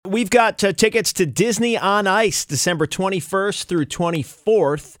we've got tickets to Disney on Ice, December 21st through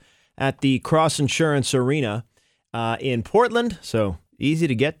 24th at the Cross Insurance Arena in Portland. So easy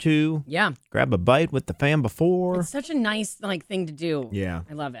to get to. Yeah. Grab a bite with the fam before. It's such a nice thing to do. Yeah.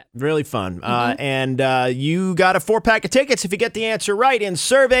 I love it. Really fun. And you got a 4-pack of tickets if you get the answer right. And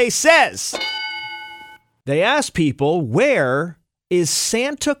Survey says they asked people, where is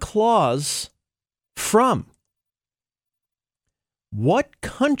Santa Claus from? What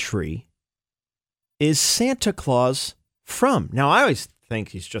country is Santa Claus from? Now, I always think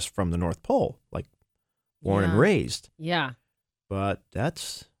he's just from the North Pole, like born and raised. Yeah. But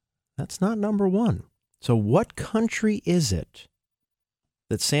that's not number one. So what country is it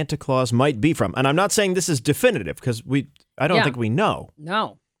that Santa Claus might be from? And I'm not saying this is definitive because I don't think we know.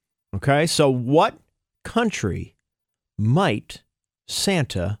 No. Okay, so what country might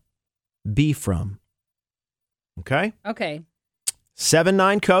Santa be from? Okay? Okay.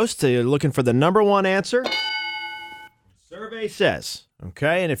 7-9 Coast, so you're looking for the number one answer. Survey says,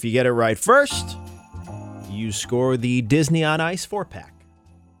 okay, and if you get it right first, you score the Disney on Ice 4-pack.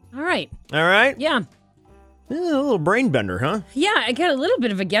 All right. All right? Yeah. A little brain bender, huh? Yeah, I got a little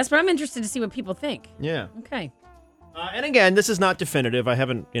bit of a guess, but I'm interested to see what people think. Yeah. Okay. And again, this is not definitive. I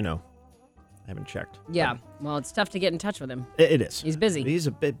haven't checked. Yeah. Well, it's tough to get in touch with him. It is. He's busy. He's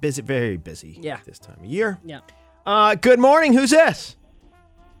a bit busy, very busy this time of year. Yeah. Good morning. Who's this?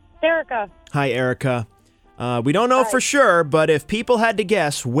 Erica. Hi, Erica. We don't know for sure, but if people had to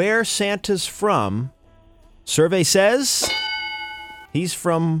guess where Santa's from, survey says he's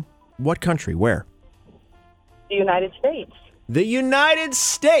from what country? Where? The United States. The United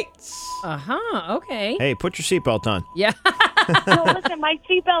States. Uh-huh. Okay. Hey, put your seatbelt on. Yeah. No, listen, my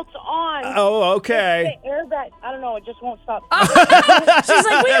seatbelt's on. Oh, okay. The airbag, I don't know, it just won't stop. She's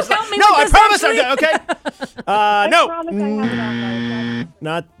like, will you help me No, with I this, promise. actually? Okay. I No. promise I have it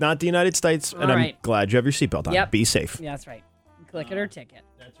on. Not the United States, and All I'm right. glad you have your seatbelt on. Yep. Be safe. Yeah, that's right. Click it or ticket.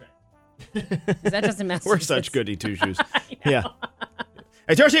 That's right. 'Cause that doesn't matter. We're such goody two-shoes. Yeah.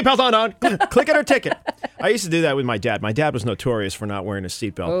 Hey, your seatbelt on. Click it or ticket. I used to do that with my dad. My dad was notorious for not wearing a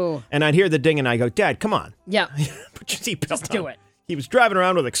seatbelt. Oh. And I'd hear the ding, and I go, Dad, come on. Yeah. Put your seatbelt on. Just do it. He was driving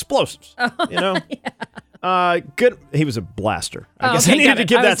around with explosives, you know? Good. He was a blaster. I guess I needed to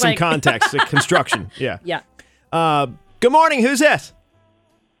give that some context. Construction. Yeah. Yeah. Good morning. Who's this?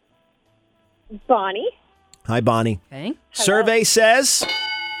 Bonnie. Hi, Bonnie. Okay. Survey says,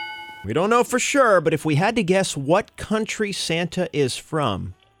 we don't know for sure, but if we had to guess what country Santa is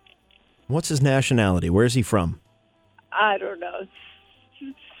from, what's his nationality? Where's he from? I don't know.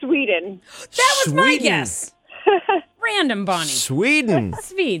 Sweden. That was my Sweden. guess. Random, Bonnie. Sweden.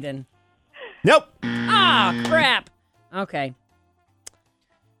 Sweden. Nope. Ah, crap. Okay.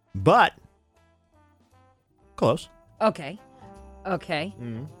 But close. Okay. Okay.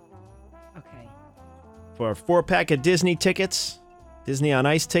 Mm-hmm. Okay. For a 4-pack of Disney tickets, Disney on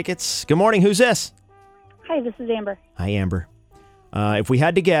Ice tickets. Good morning. Who's this? Hi, this is Amber. Hi, Amber. If we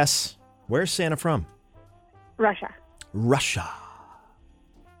had to guess, where's Santa from? Russia. Russia.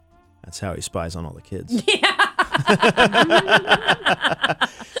 That's how he spies on all the kids. Yeah.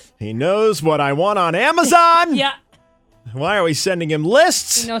 He knows what I want on Amazon. Yeah. Why are we sending him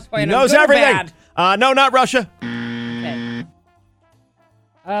lists? He knows why He I'm knows good or everything. bad. No, not Russia. Okay.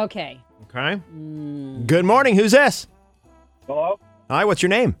 Okay. Okay. Good morning. Who's this? Hello? Hi, what's your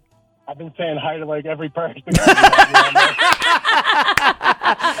name? I've been saying hi to like every person.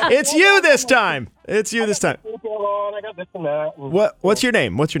 It's you this time. It's you this time. I got this and that. What's your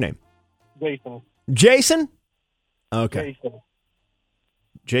name? What's your name? Jason. Jason? Okay. Jason.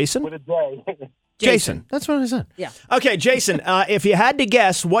 Jason? With a J. Jason. That's what I said. Yeah. Okay, Jason, if you had to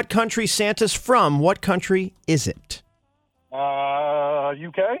guess what country Santa's from, what country is it?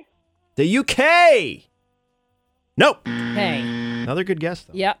 UK? The UK. Nope. Hey. Another good guess,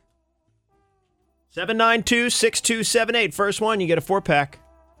 though. Yep. 792-6278. First one, you get a 4-pack.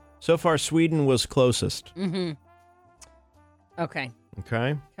 So far, Sweden was closest. Mm-hmm. Okay.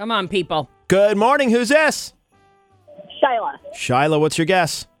 Okay. Come on, people. Good morning. Who's this? Shyla. Shyla, what's your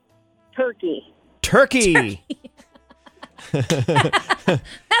guess? Turkey. Turkey.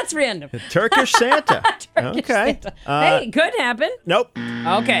 That's random. Turkish Santa. Turkish Okay. Santa. Hey, could happen. Nope.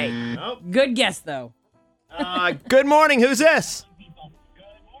 Okay. Nope. Good guess, though. Good morning. Who's this?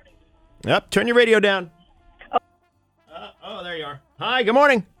 Yep. Turn your radio down. There you are. Hi. Good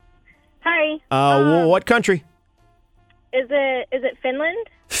morning. Hi. What country? Is it Finland?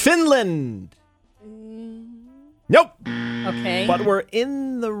 Finland. Nope. Okay. But we're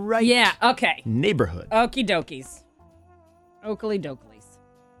in the right Yeah, okay. neighborhood. Okie dokies. Oakley dokleys.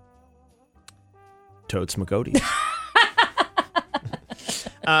 Toads McGoaties.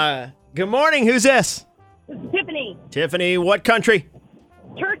 Good morning. Who's this? Tiffany. Tiffany, what country?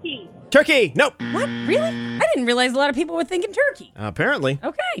 Turkey. Turkey. Nope. What? Really? I didn't realize a lot of people were thinking turkey. Apparently.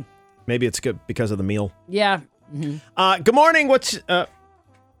 Okay. Maybe it's good because of the meal. Yeah. Good morning. What's... Hold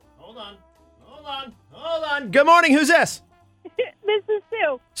on. Good morning. Who's this? This is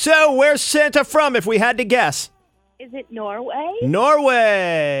Sue. So, where's Santa from if we had to guess? Is it Norway?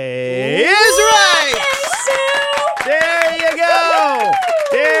 Norway is right! There you go!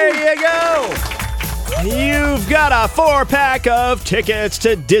 You've got a 4-pack of tickets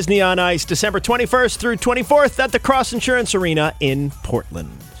to Disney on Ice, December 21st through 24th at the Cross Insurance Arena in Portland.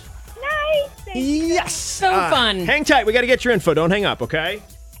 Nice. Yes! So fun. Hang tight. We got to get your info. Don't hang up, okay?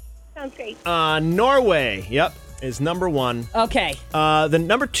 Sounds great. Norway, is number 1. Okay. The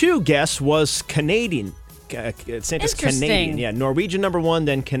number 2 guess was Canadian. Santa's Canadian. Yeah, Norwegian number 1,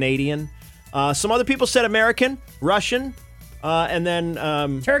 then Canadian. Some other people said American, Russian, and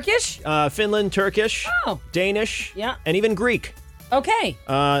then Turkish? Finland, Turkish, Danish, Yeah. and even Greek. Okay.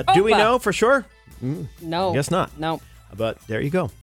 Do we know for sure? No. Guess not. No. But there you go.